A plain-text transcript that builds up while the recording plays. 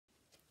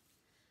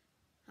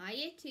Hi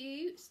Year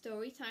 2,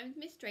 story time with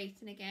Miss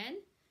Drayton again.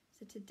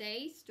 So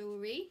today's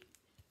story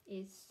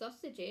is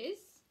Sausages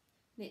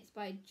and it's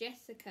by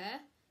Jessica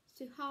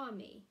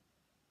Suhami.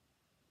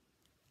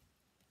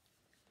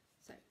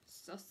 So,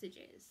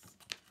 Sausages.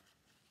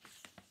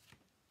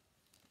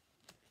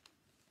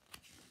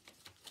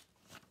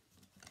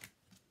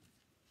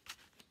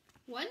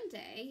 One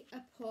day, a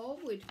poor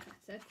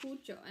woodcutter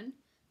called John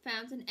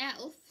found an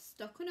elf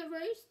stuck on a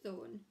rose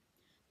thorn.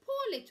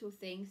 "Poor little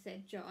thing,"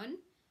 said John,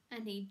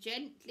 and he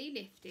gently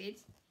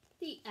lifted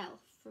the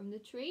elf from the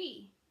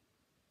tree.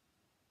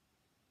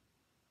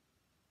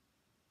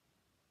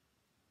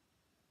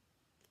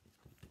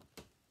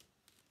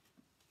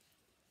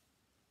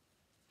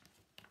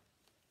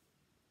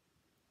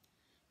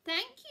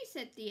 "Thank you,"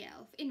 said the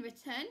elf. "In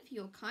return for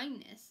your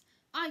kindness,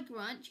 I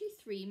grant you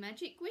 3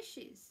 magic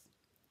wishes."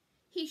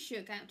 He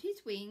shook out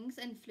his wings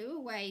and flew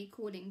away,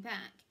 calling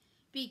back,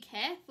 "Be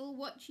careful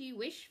what you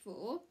wish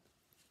for,"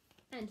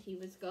 and he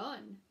was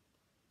gone.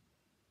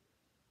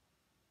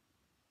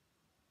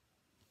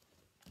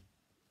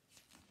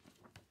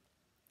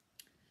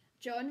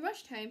 John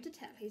rushed home to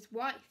tell his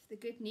wife the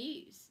good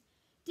news.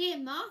 "Dear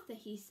Martha,"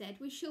 he said,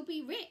 "we shall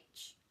be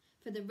rich.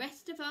 For the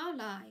rest of our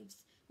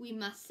lives, we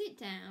must sit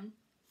down,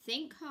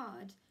 think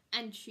hard,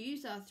 and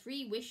choose our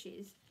 3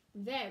 wishes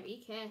very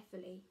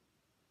carefully."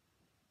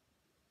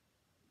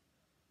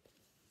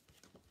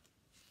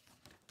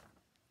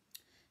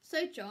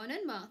 So John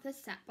and Martha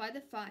sat by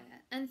the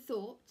fire and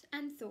thought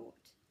and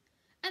thought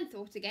and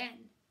thought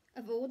again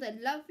of all the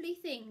lovely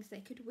things they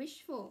could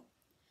wish for,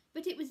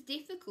 but it was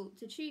difficult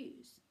to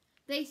choose.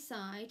 They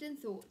sighed and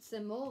thought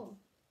some more.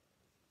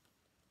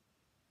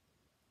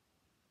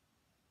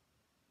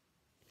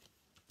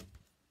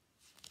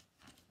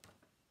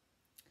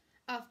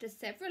 After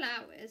several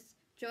hours,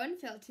 John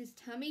felt his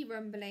tummy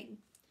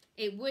rumbling.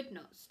 It would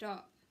not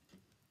stop.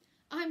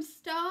 "I'm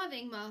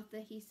starving,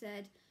 Martha," he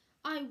said.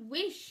 "I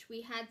wish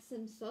we had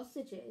some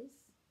sausages."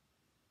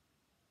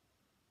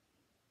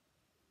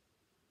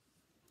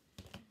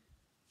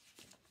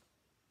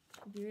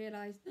 Have you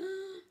realised?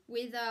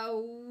 With a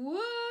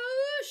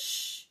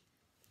whoosh!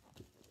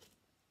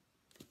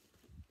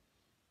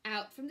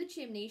 Out from the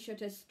chimney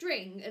shot a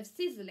string of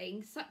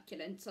sizzling,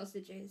 succulent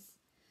sausages.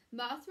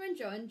 Martha and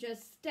John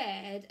just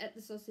stared at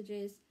the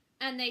sausages,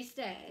 and they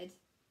stared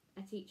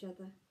at each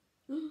other.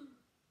 You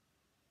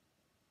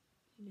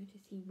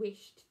notice he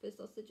wished for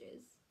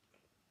sausages.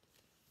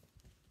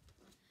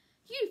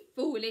 "You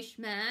foolish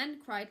man,"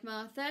 cried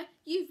Martha.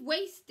 "You've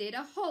wasted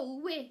a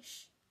whole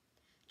wish.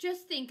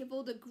 Just think of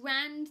all the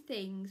grand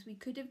things we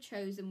could have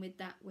chosen with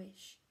that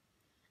wish.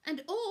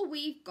 And all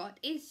we've got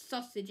is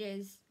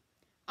sausages.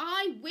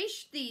 I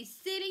wish these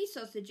silly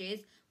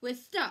sausages were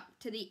stuck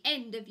to the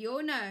end of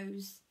your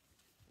nose."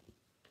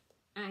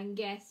 And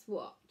guess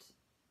what?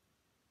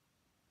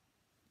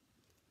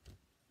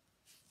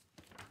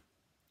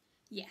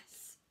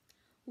 Yes.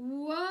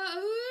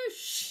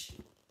 Whoosh!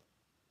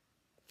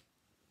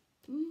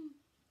 There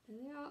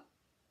they are.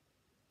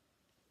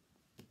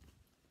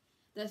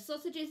 The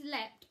sausages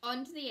leapt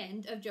onto the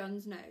end of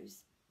John's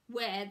nose,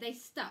 where they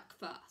stuck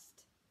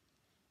fast.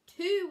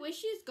 2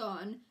 wishes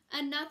gone,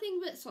 and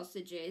nothing but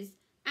sausages,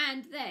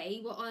 and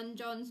they were on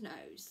John's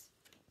nose.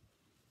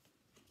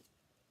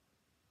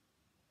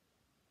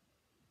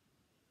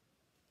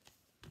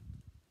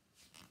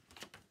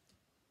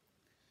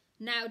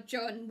 Now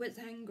John was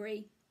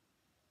angry.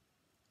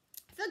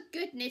 "For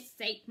goodness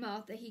sake,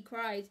 Martha," he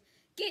cried,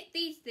 "get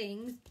these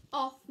things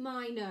off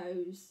my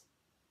nose."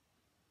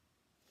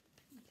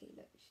 Okay,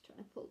 look, she's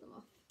trying to pull them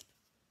off.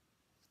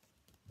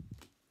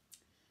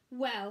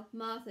 Well,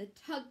 Martha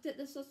tugged at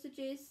the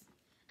sausages,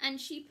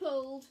 and she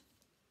pulled.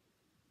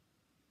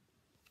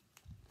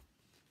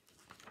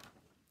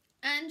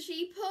 And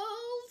she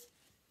pulled,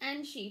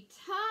 and she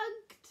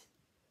tugged.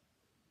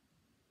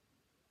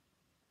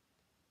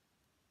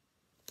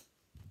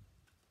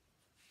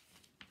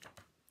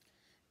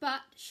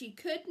 But she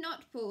could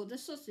not pull the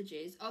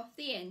sausages off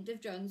the end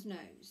of John's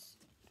nose.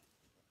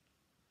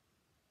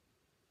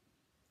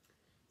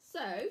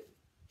 So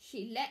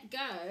she let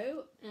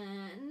go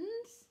and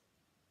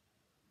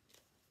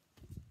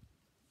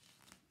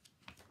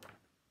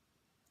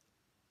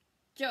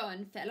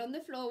John fell on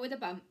the floor with a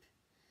bump.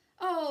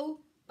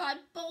 "Oh, my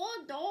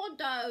poor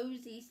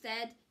dodos," he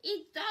said.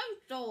 "It's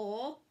so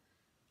sore."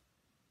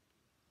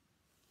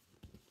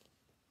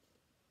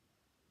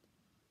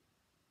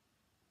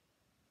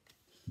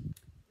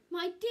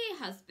 "My dear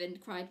husband,"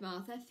 cried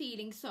Martha,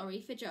 feeling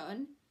sorry for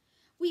John,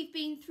 "we've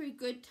been through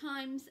good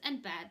times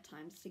and bad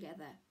times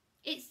together.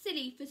 It's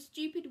silly for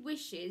stupid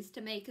wishes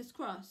to make us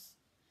cross."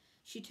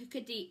 She took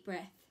a deep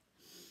breath.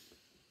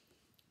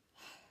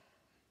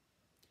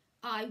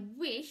 "I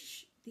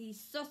wish these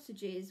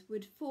sausages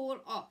would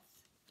fall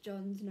off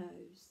John's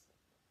nose."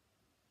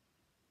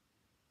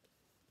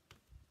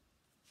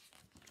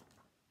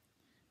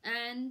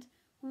 And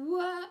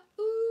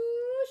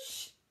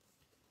whoosh!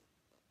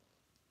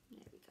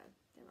 There we go,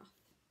 they're off.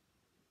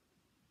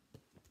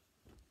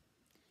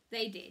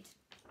 They did.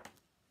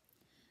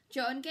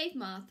 John gave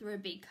Martha a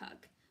big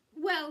hug.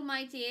 Well,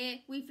 my dear,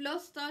 we've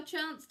lost our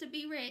chance to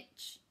be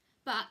rich,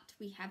 but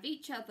we have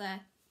each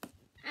other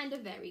and a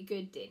very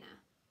good dinner.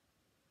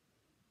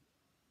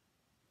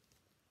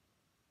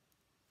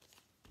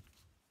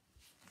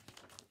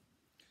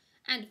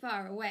 And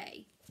far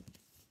away,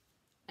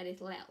 a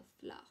little elf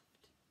laughed.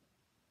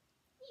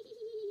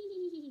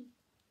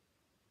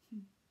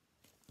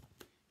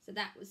 So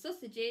that was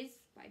Sausages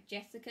by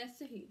Jessica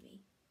Sahumi.